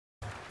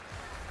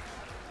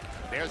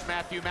There's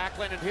Matthew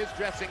Macklin in his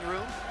dressing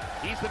room.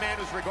 He's the man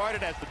who's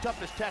regarded as the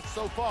toughest test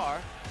so far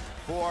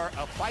for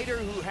a fighter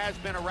who has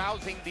been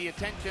arousing the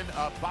attention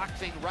of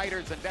boxing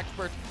writers and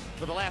experts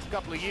for the last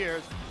couple of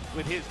years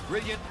with his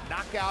brilliant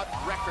knockout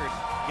record.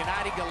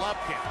 Gennady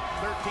Golvkin,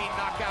 13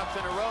 knockouts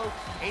in a row,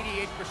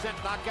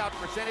 88% knockout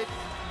percentage,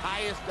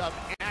 highest of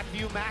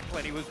Matthew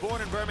Macklin. He was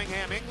born in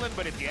Birmingham, England,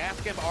 but if you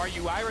ask him, are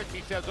you Irish?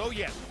 He says, oh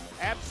yes,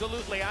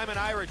 absolutely, I'm an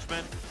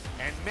Irishman.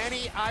 And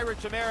many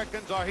Irish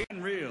Americans are here.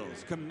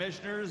 Reels,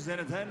 commissioners in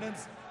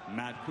attendance,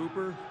 Matt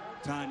Cooper,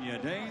 Tanya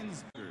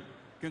Danes.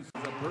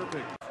 Consider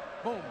perfect.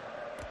 Boom.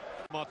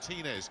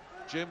 Martinez,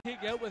 Jim.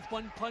 Take out with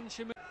one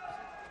punch.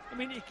 I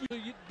mean,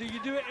 do you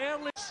do it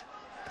early?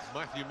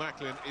 Matthew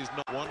Macklin is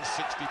not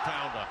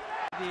 160-pounder.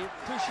 The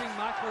pushing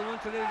Macklin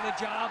onto the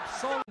jab,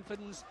 solid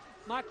confidence.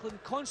 Macklin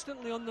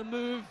constantly on the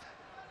move.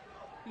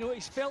 You know,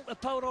 he's felt the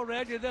power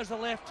already. There's the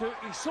left hook.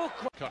 He's so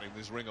quick. Cutting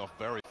this ring off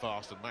very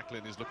fast, and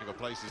Macklin is looking for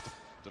places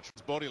to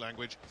his body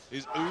language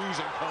is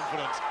oozing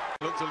confidence.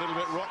 Looked a little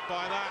bit rocked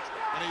by that,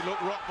 and he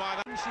looked rocked by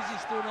that.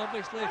 He's thrown,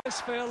 obviously.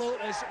 This fellow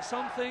is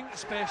something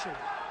special.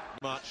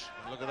 Much.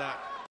 And look at that.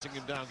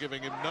 Sitting him down,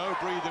 giving him no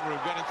breathing room,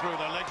 getting through.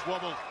 The legs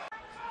wobble.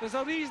 There's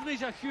a reason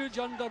he's a huge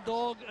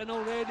underdog, and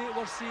already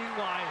we're seeing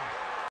why.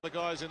 The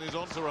guys in his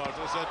entourage,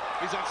 I said,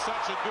 he's had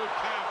such a good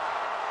camp.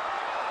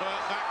 But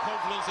that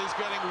confidence is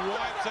getting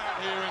wiped out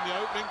here in the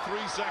opening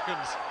 3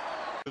 seconds.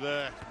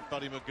 There,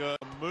 Buddy McGurk,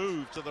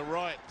 move to the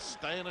right,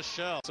 stay in a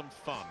shell. Some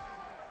fun.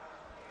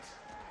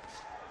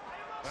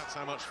 That's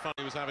how much fun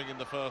he was having in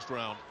the first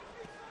round.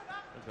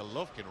 And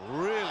Golovkin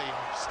really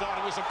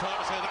started with some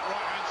purpose here. That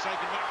right hand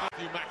shaking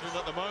Matthew Macklin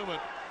at the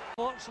moment.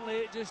 Fortunately,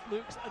 it just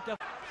looks a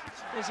different.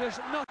 There's just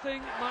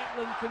nothing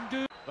Macklin can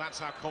do. That's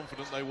how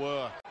confident they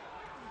were.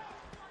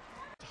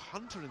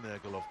 Hunter in there,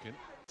 Golovkin.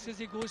 As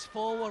he goes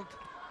forward.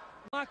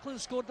 Macklin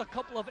scored a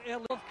couple of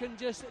early. Can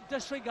just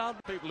disregard.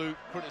 People who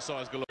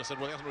criticise Golovkin said,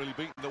 well, he hasn't really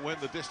beaten that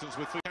went the distance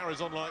with 3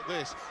 carries on like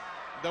this.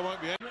 There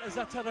won't be any. It's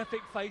a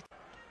terrific fight.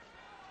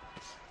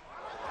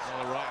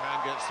 Well, the right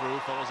hand gets through,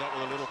 follows up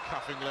with a little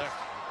cuffing left.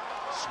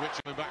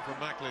 Switching back from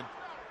Macklin.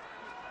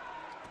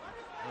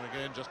 And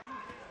again, just...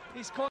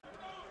 He's caught.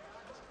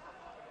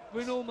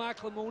 We know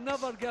Macklin will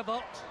never give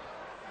up.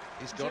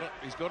 He's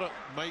got to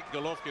make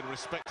Golovkin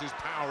respect his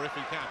power if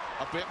he can.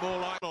 A bit more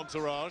like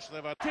entourage.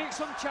 They've had take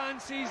some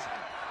chances.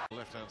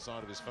 Left-hand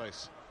side of his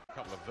face. A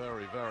couple of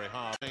very, very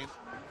hard.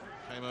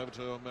 Came over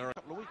to America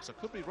a couple of weeks. I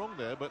could be wrong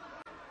there, but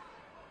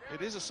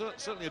it is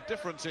certainly a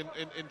difference in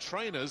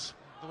trainers.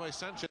 The way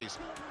Sanchez.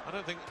 I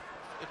don't think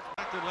if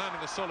Macklin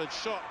landing a solid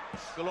shot,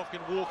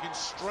 Golovkin walking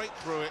straight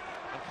through it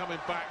and coming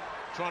back,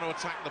 trying to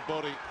attack the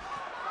body.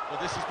 But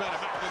this is better.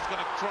 Macklin's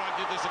going to try and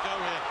give this a go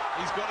here.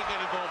 He's got to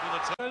get involved in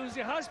the he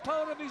has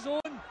power of his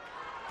own.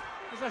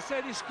 As I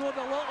said, he scored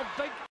a lot of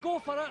big. Go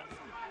for it.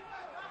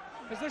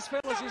 Because this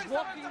fella's just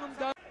walking them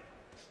down.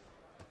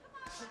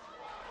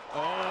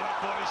 Oh, that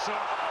body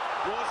shot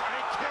was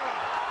a killer.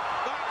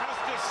 That has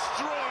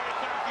destroyed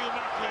Matthew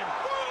Macklin.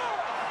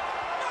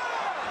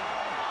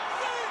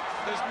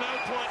 There's no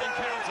point in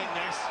counting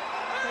this.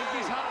 I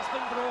think his heart's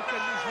been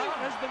broken. His heart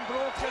has been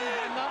broken,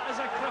 and that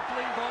is a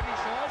crippling body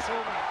shot. It's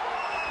over.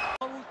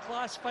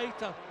 World-class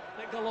fighter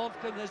that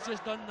Golovkin has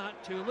just done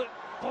that to. Look,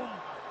 boom.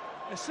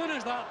 As soon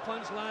as that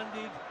punch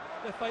landed,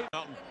 the fight...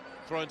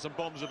 Throwing some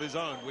bombs of his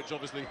own, which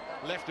obviously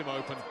left him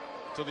open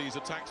to these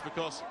attacks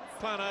because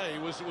plan A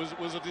was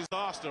a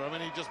disaster. I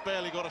mean, he just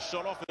barely got a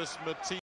shot off this Martinez.